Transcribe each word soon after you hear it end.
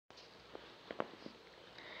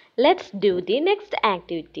Let's do the next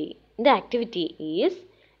activity. The activity is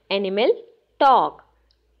animal talk.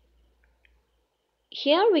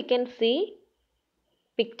 Here we can see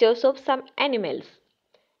pictures of some animals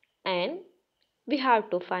and we have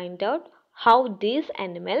to find out how these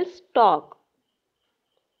animals talk.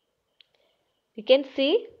 We can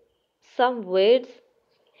see some words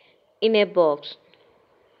in a box.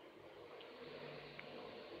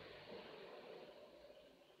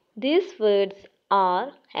 These words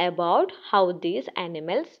are about how these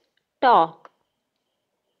animals talk.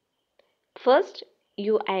 First,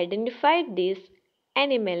 you identify these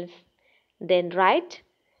animals, then write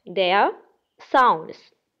their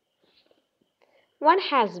sounds. One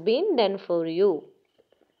has been done for you.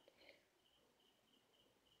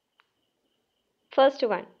 First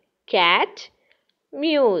one, cat,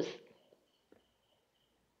 mews.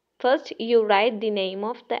 First, you write the name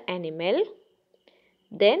of the animal,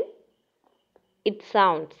 then it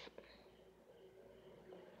sounds.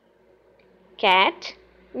 Cat,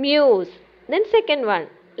 mews. Then second one,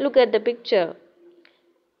 look at the picture.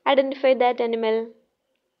 Identify that animal.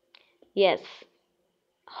 Yes,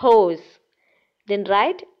 horse. Then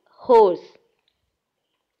write horse.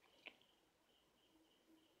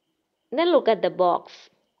 Then look at the box.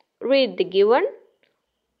 Read the given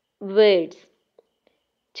words.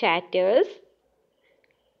 Chatters,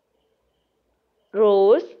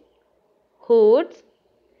 roars, hoots,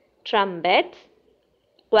 trumpets,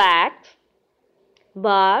 quacks,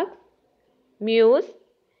 barks, mews,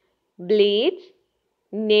 bleats,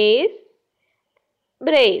 neighs,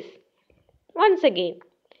 brays. Once again,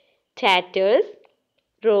 chatters,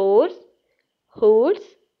 roars,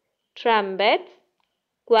 hoots, trumpets,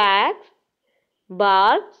 quacks,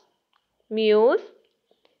 barks, mews,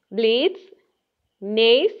 bleats,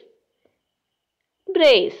 neighs,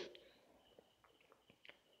 brays.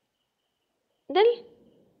 Then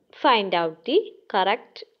find out the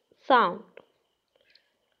correct sound.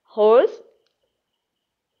 Horse.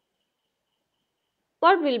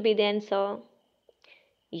 What will be the answer?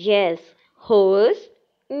 Yes, horse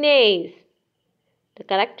neighs. The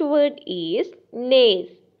correct word is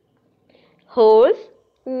neighs. Horse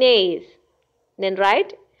neighs. Then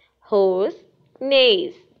write horse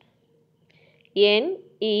neighs.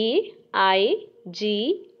 N-E-I-G-H-S.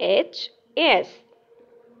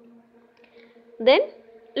 Then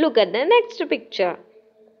look at the next picture.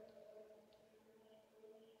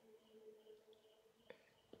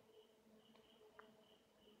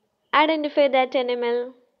 Identify that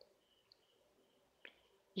animal.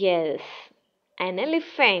 Yes, an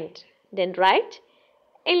elephant. Then write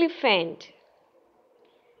elephant.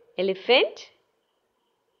 Elephant.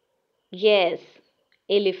 Yes,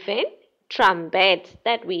 elephant trumpets,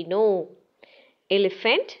 that we know.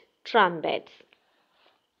 Elephant trumpets.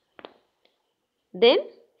 Then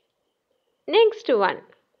next one.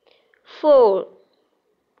 4.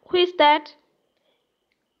 Who is that?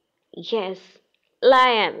 Yes,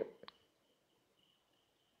 lion.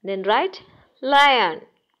 Then write lion.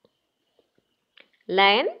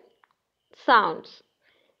 Lion sounds.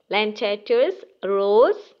 Lion chatters,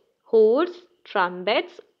 roars, hoots,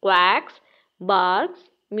 trumpets, quacks, barks,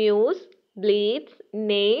 mews, bleats,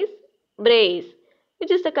 neighs, brays.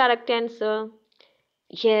 Which is the correct answer?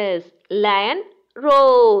 Yes, lion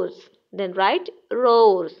roars. Then write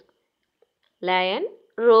roars. Lion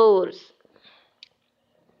roars.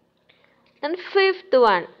 And fifth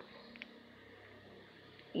one.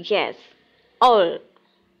 Yes, owl.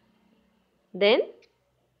 Then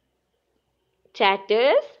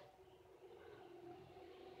chatters,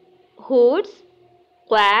 hoots,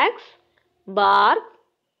 quacks, barks,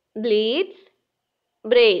 bleats,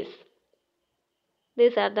 brays.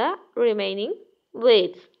 These are the remaining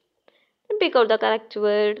words. Pick out the correct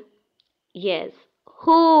word. Yes,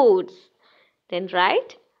 hoots. Then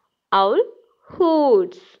write owl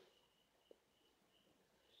hoots.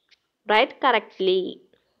 Write correctly.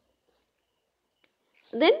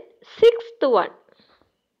 Then sixth one.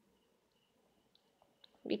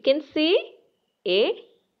 We can see a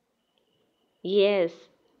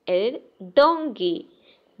donkey.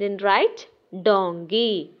 Then write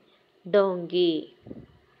donkey. Donkey.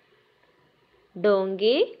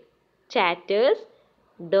 Donkey chatters,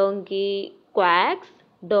 donkey quacks,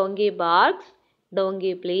 donkey barks,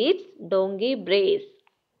 donkey bleats, donkey brays.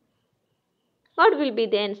 What will be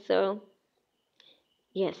the answer?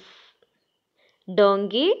 Yes,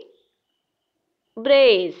 donkey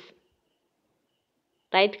brays.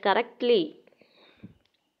 Write correctly.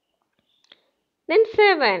 Then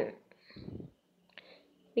 7.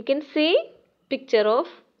 We can see picture of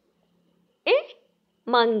a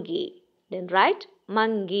monkey. Then write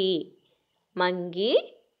monkey. Monkey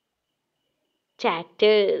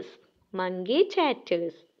chatters. Monkey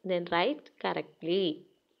chatters. Then write correctly.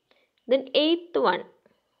 Then eighth one.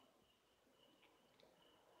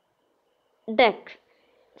 Duck.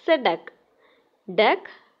 It's a duck. Duck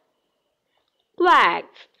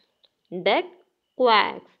quacks. Duck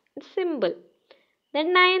quacks. It's simple.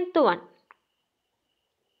 Then ninth one.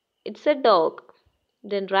 It's a dog.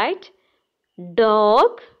 Then write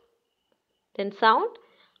dog. Then sound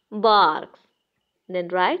barks. Then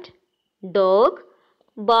write dog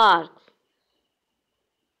barks.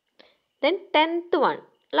 Then tenth one.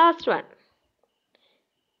 Last one.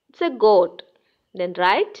 It's a goat. Then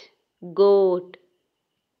write goat.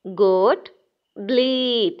 Goat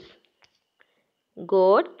bleeds.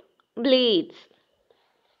 Goat bleeds.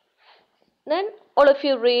 Then all of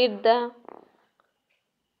you read the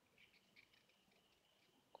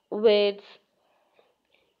words.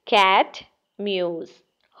 Cat mews.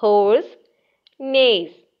 Horse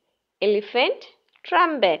neighs. Elephant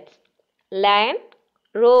trumpets. Lion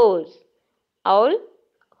roars. Owl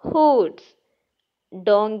hoots.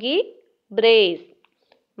 Donkey brays.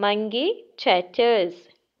 Monkey chatters.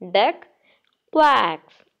 Duck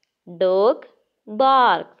quacks. Dog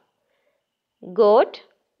barks. Goat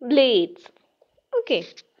bleats. Okay.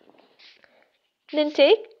 Then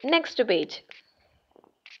take next page.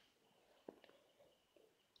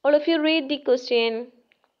 All of you read the question.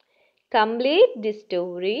 Complete the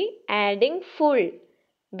story adding full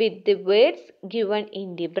with the words given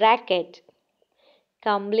in the bracket.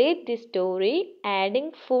 Complete the story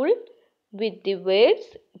adding full with the words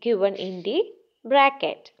given in the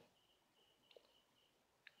bracket.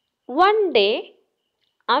 One day,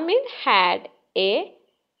 Amin had a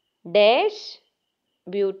dash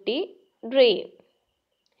beauty dream.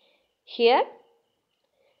 Here,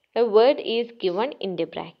 a word is given in the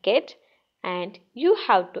bracket and you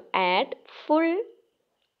have to add full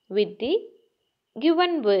with the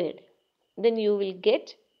given word. Then you will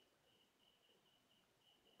get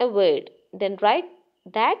a word. Then write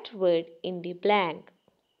that word in the blank.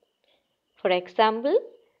 For example,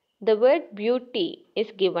 the word beauty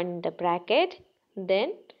is given in the bracket.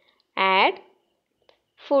 Then add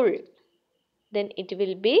full. Then it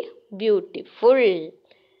will be beautiful.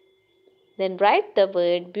 Then write the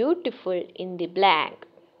word beautiful in the blank.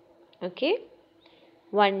 Okay.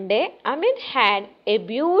 One day Amin had a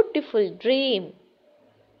beautiful dream.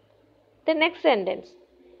 The next sentence.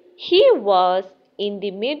 He was in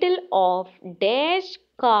the middle of dash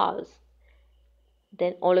cars.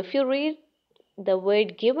 Then all of you read the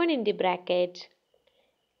word given in the bracket.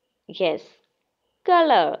 Yes.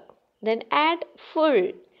 Color. Then add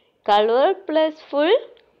full. Color plus full.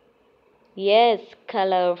 Yes.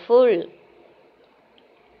 Colorful.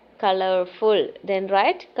 Colorful. Then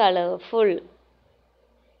write colorful.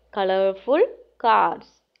 Colorful cars.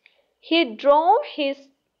 He drove his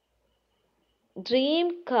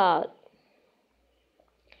dream car.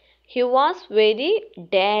 He was very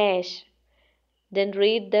dash. Then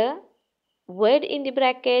read the word in the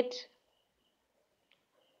bracket.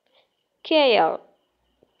 Care.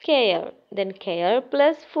 Care. Then care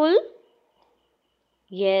plus full.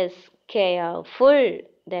 Yes, careful.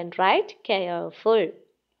 Then write careful.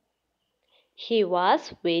 He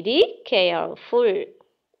was very careful.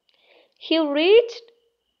 He reached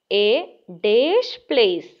a dash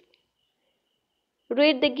place.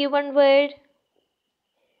 Read the given word.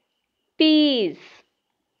 Peace.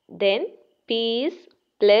 Then peace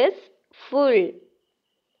plus full.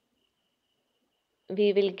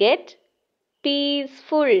 We will get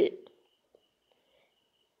peaceful.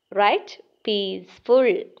 Write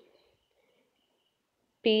peaceful.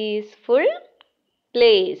 Peaceful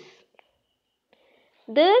place.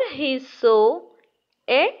 There he saw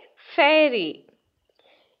a fairy.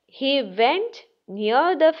 He went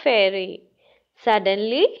near the fairy.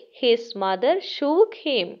 Suddenly his mother shook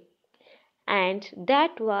him, and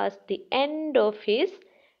that was the end of his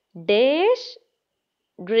dash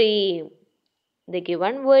dream. The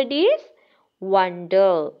given word is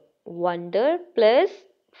wonder. Wonder plus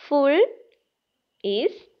full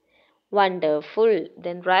is wonderful.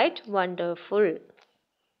 Then write wonderful.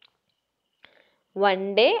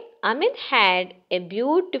 One day Amin had a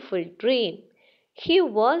beautiful dream. He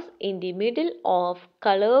was in the middle of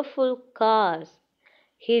colorful cars.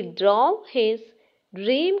 He drove his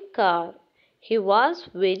dream car. He was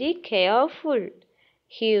very careful.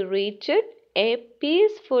 He reached a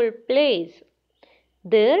peaceful place.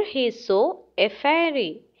 There he saw a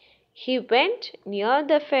fairy. He went near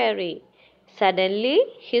the fairy. Suddenly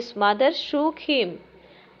his mother shook him,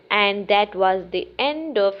 and that was the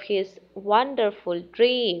end of his wonderful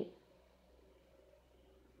dream.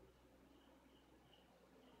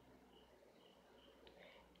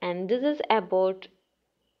 and this is about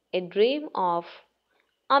a dream of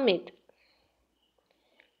Amit.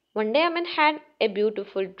 One day Amit had a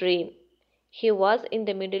beautiful dream. He was in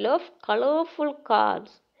the middle of colorful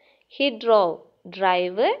cars. He drove.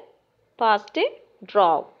 Driver passed a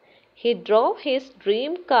drove. He drove his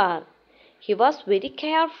dream car. He was very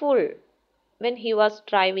careful when he was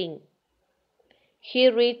driving. He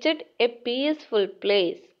reached a peaceful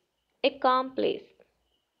place, a calm place.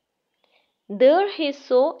 There he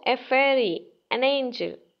saw a fairy, an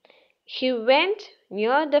angel. He went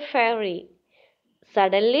near the fairy.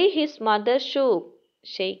 Suddenly his mother shook.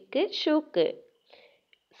 Shook.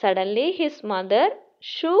 Suddenly his mother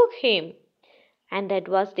shook him. And that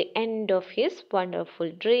was the end of his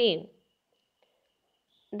wonderful dream.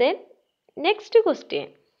 Then, next question.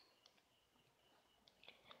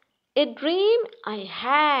 A dream I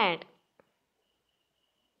had.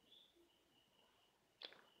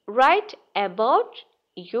 Write about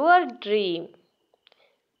your dream.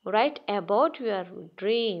 Write about your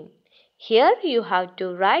dream. Here you have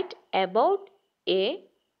to write about a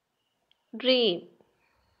dream.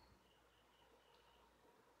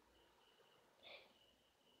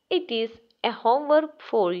 It is a homework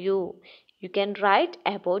for you. You can write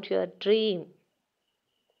about your dream.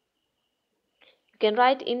 You can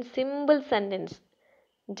write in simple sentence,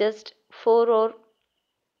 just 4 or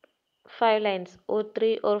 5 lines or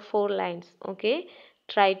 3 or 4 lines. Okay,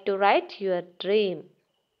 try to write your dream.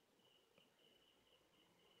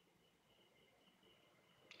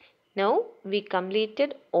 Now we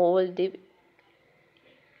completed all the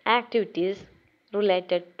activities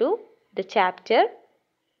related to the chapter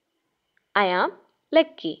I am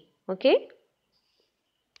lucky. Okay.